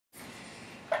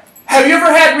Have you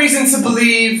ever had reason to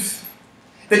believe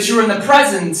that you were in the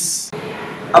presence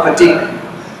of a demon?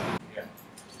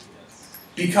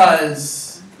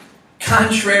 Because,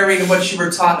 contrary to what you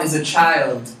were taught as a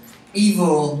child,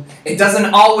 evil, it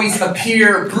doesn't always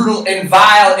appear brutal and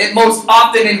vile. It most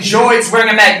often enjoys wearing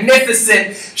a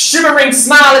magnificent, shimmering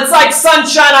smile. It's like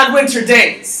sunshine on winter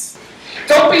days.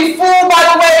 Don't be fooled by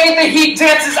the way the heat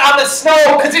dances on the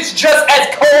snow, because it's just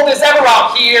as cold as ever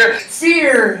out here.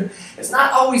 Fear does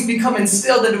not always become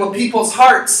instilled into a people's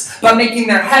hearts by making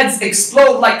their heads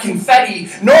explode like confetti,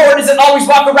 nor does it always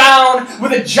walk around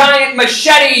with a giant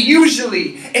machete.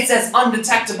 Usually, it's as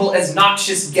undetectable as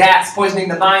noxious gas poisoning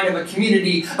the mind of a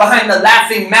community behind the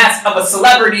laughing mask of a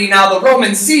celebrity. Now, the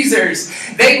Roman Caesars,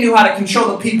 they knew how to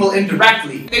control the people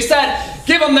indirectly. They said,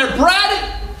 give them their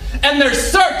bread and their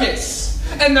circus,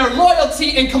 and their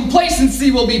loyalty and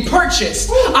complacency will be purchased.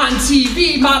 On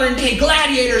TV, modern-day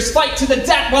gladiators fight to the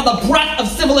death while the breath of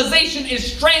civilization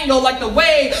is strangled, like the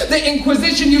way the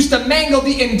Inquisition used to mangle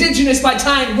the indigenous by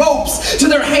tying ropes to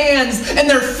their hands and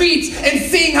their feet and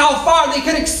seeing how far they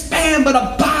could expand. But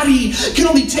a body can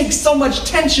only take so much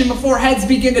tension before heads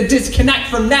begin to disconnect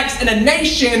from necks, and a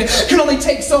nation can only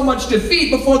take so much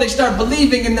defeat before they start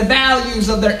believing in the values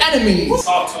of their enemies.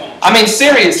 I mean,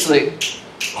 seriously.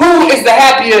 Who is the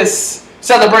happiest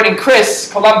celebrating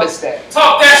Columbus Day?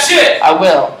 Talk that shit! I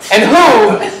will. And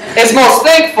who is most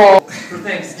thankful for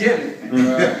Thanksgiving?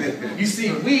 You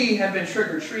see, we have been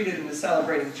trick-or-treated into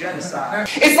celebrating genocide.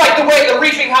 It's like the way the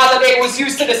reaping holiday was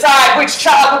used to decide which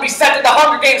child would be sent to the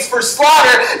Hunger Games for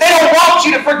slaughter. They don't want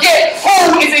you to forget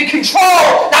who is in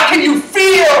control. Now, can you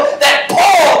feel that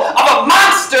pull of a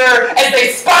monster as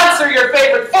they sponsor your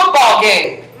favorite football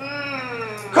game?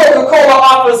 Coca-Cola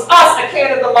offers us a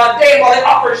can of the mundane while they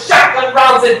offer shotgun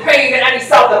rounds in pain to any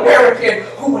South American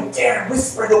who would dare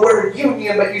whisper the word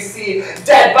union. But you see,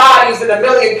 dead bodies and a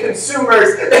million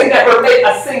consumers, they never make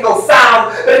a single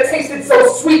sound. But it tasted so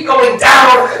sweet going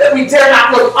down that we dare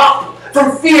not look up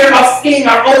from fear of seeing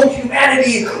our own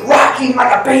humanity rocking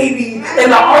like a baby in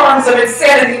the arms of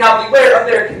insanity. Now beware of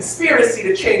their conspiracy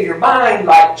to change your mind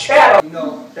like chattel. You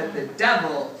know that the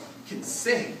devil can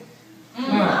sing. And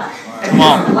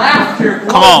his laughter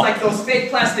glows like those fake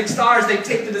plastic stars they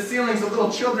tape to the ceilings of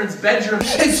little children's bedrooms.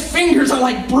 His fingers are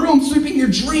like brooms sweeping your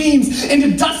dreams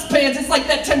into dustpans. It's like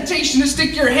that temptation to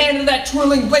stick your hand into that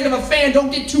twirling blade of a fan.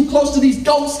 Don't get too close to these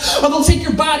ghosts or they'll take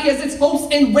your body as its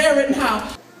host and wear it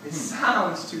now. It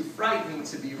sounds too frightening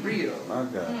to be real.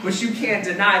 Okay. But you can't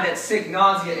deny that sick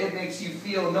nausea it makes you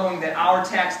feel knowing that our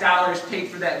tax dollars paid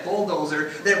for that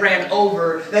bulldozer that ran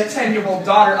over that 10-year-old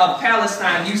daughter of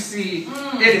Palestine. You see,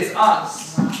 it is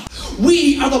us.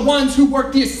 We are the ones who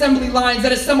work the assembly lines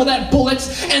that assemble that bullet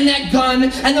and that gun,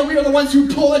 and then we are the ones who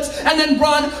pull it and then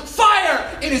run.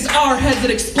 Fire! It is our heads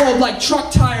that explode like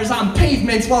truck tires on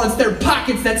pavements, while it's their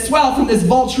pockets that swell from this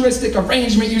vulturistic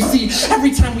arrangement. You see,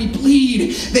 every time we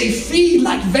bleed, they feed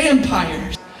like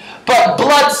vampires. But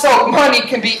blood-soaked money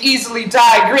can be easily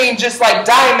dyed green, just like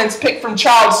diamonds picked from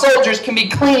child soldiers can be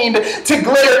cleaned to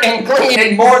glitter and gleam.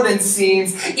 And more than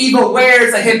seems, evil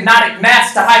wears a hypnotic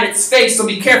mask to hide its face, so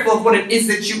be careful of what it is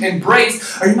that you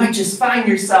embrace, or you might just find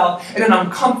yourself in an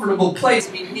uncomfortable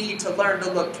place. We need to learn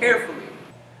to look carefully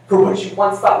for what you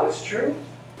once thought was true.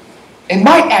 It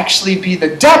might actually be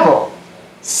the devil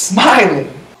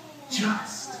smiling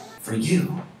just for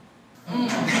you.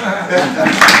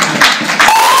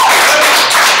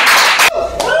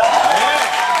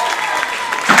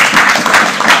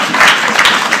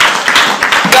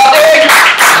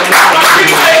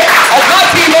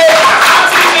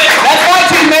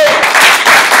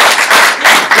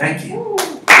 Thank you.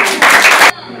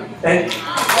 Thank you.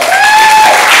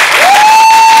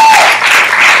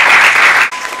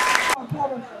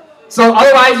 So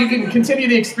otherwise you can continue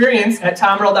the experience at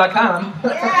TomEarl.com. Yeah.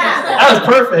 That was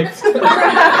perfect.